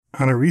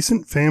On a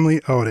recent family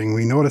outing,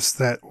 we noticed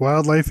that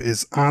wildlife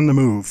is on the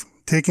move,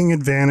 taking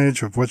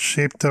advantage of what's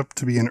shaped up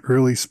to be an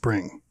early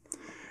spring.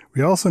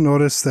 We also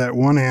noticed that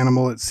one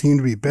animal that seemed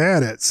to be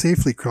bad at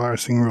safely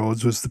crossing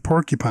roads was the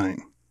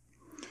porcupine.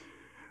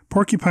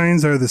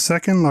 Porcupines are the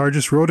second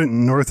largest rodent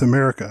in North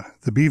America,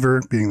 the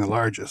beaver being the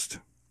largest.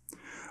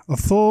 A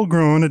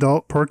full-grown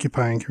adult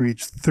porcupine can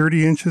reach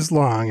 30 inches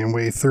long and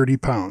weigh 30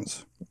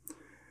 pounds.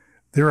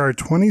 There are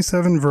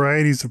 27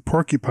 varieties of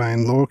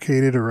porcupine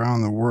located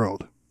around the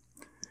world.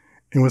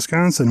 In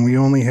Wisconsin, we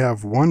only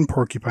have one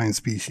porcupine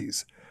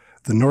species,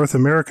 the North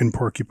American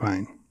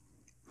porcupine.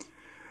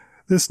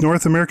 This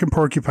North American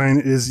porcupine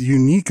is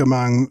unique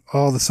among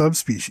all the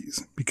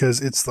subspecies because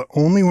it's the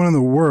only one in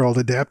the world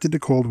adapted to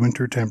cold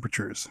winter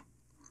temperatures.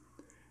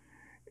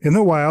 In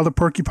the wild, a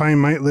porcupine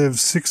might live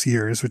 6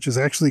 years, which is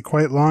actually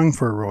quite long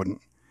for a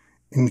rodent.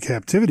 In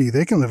captivity,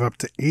 they can live up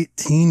to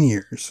 18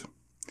 years.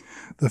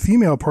 The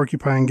female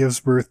porcupine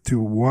gives birth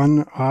to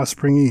one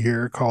offspring a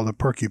year called a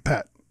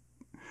porcupet.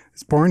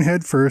 It's born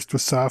head first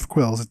with soft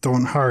quills that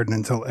don't harden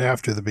until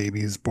after the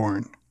baby is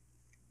born.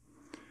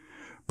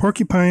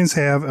 Porcupines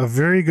have a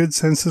very good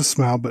sense of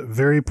smell but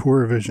very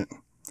poor vision.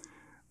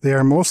 They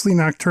are mostly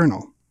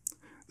nocturnal.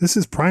 This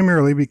is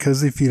primarily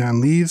because they feed on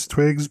leaves,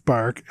 twigs,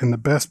 bark, and the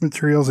best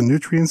materials and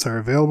nutrients are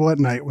available at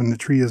night when the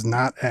tree is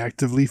not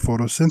actively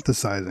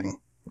photosynthesizing.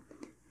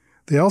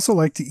 They also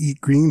like to eat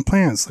green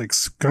plants like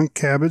skunk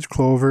cabbage,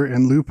 clover,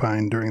 and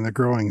lupine during the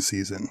growing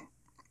season.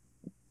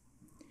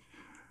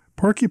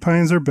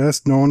 Porcupines are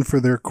best known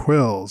for their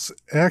quills,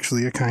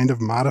 actually a kind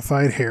of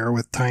modified hair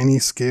with tiny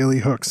scaly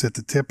hooks at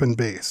the tip and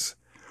base.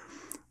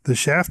 The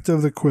shaft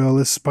of the quill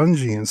is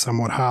spongy and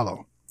somewhat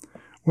hollow.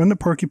 When the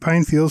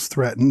porcupine feels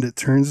threatened, it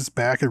turns its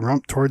back and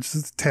rump towards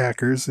its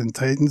attackers and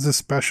tightens a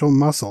special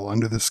muscle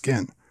under the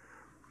skin.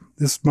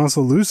 This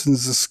muscle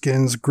loosens the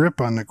skin's grip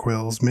on the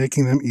quills,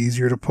 making them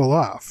easier to pull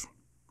off.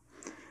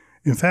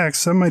 In fact,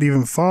 some might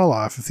even fall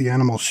off if the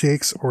animal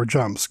shakes or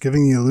jumps,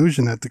 giving the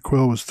illusion that the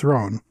quill was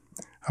thrown.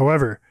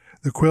 However,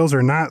 the quills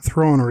are not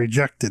thrown or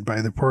ejected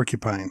by the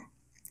porcupine.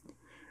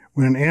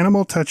 When an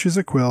animal touches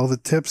a quill, the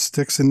tip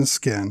sticks in the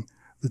skin.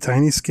 The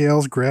tiny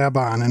scales grab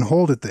on and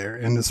hold it there,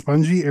 and the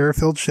spongy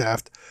air-filled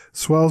shaft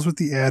swells with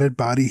the added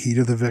body heat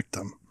of the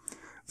victim.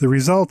 The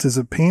result is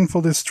a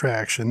painful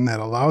distraction that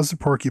allows the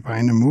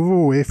porcupine to move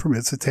away from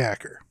its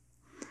attacker.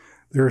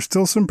 There are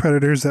still some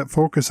predators that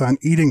focus on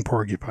eating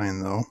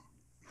porcupine, though.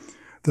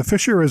 The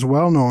fisher is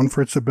well known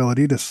for its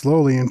ability to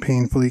slowly and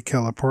painfully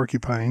kill a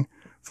porcupine,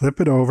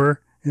 flip it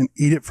over, and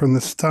eat it from the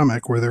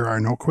stomach where there are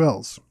no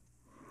quills.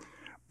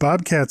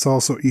 Bobcats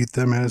also eat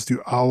them, as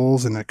do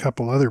owls and a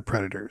couple other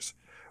predators.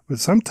 But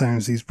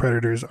sometimes these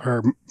predators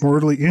are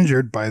mortally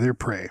injured by their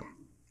prey.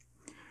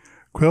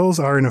 Quills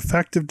are an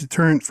effective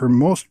deterrent for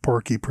most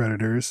porky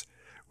predators,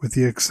 with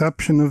the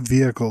exception of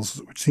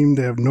vehicles, which seem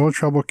to have no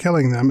trouble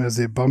killing them as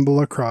they bumble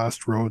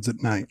across roads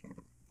at night.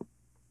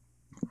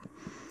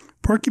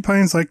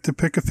 Porcupines like to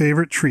pick a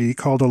favorite tree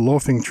called a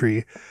loafing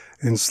tree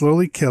and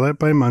slowly kill it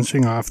by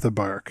munching off the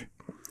bark.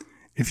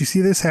 If you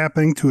see this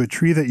happening to a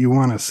tree that you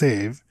want to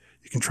save,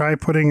 you can try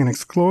putting an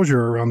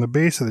exclosure around the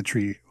base of the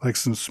tree, like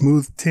some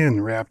smooth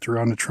tin wrapped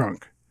around the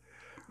trunk.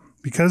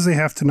 Because they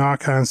have to gnaw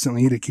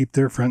constantly to keep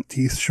their front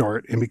teeth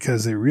short, and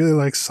because they really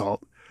like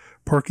salt,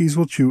 porkies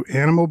will chew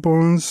animal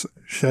bones,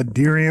 shed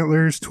deer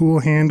antlers, tool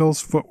handles,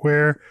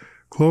 footwear,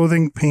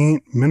 clothing,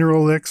 paint,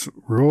 mineral licks,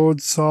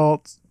 road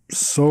salt,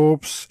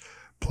 soaps,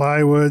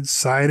 plywood,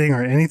 siding,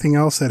 or anything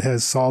else that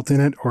has salt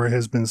in it or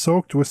has been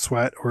soaked with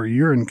sweat or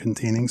urine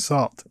containing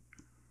salt.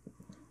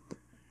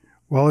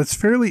 While it's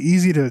fairly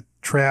easy to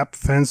trap,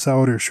 fence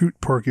out, or shoot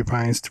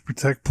porcupines to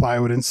protect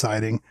plywood and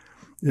siding,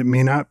 it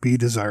may not be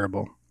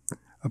desirable.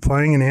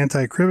 Applying an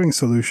anti-cribbing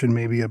solution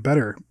may be a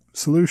better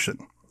solution.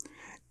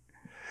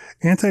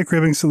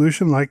 Anti-cribbing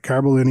solution like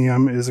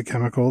carbolinium is a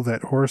chemical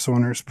that horse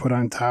owners put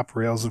on top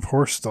rails of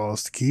horse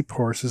stalls to keep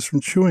horses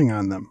from chewing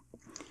on them.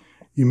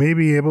 You may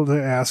be able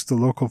to ask the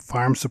local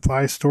farm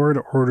supply store to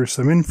order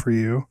some in for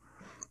you,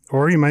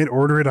 or you might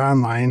order it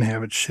online and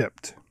have it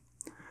shipped.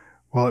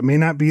 While it may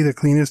not be the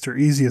cleanest or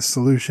easiest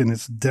solution,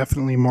 it's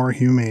definitely more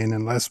humane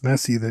and less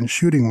messy than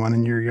shooting one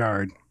in your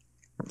yard.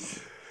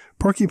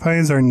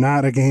 Porcupines are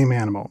not a game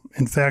animal.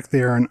 In fact,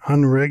 they are an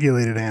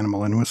unregulated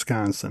animal in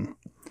Wisconsin.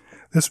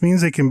 This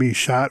means they can be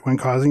shot when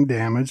causing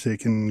damage, they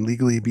can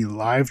legally be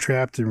live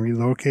trapped and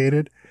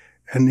relocated,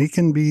 and they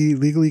can be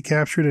legally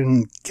captured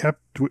and kept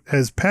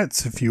as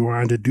pets if you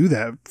wanted to do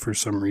that for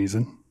some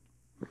reason.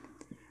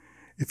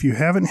 If you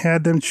haven't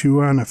had them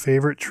chew on a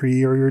favorite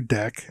tree or your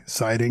deck,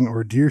 siding,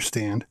 or deer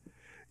stand,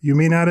 you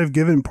may not have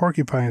given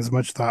porcupines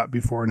much thought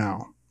before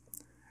now.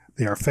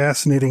 They are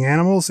fascinating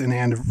animals and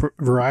add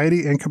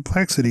variety and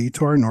complexity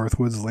to our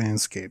Northwoods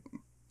landscape.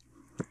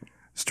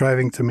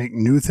 Striving to make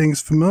new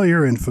things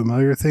familiar and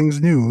familiar things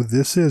new,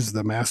 this is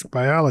the Masked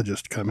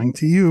Biologist coming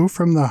to you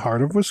from the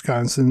heart of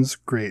Wisconsin's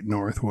Great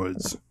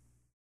Northwoods.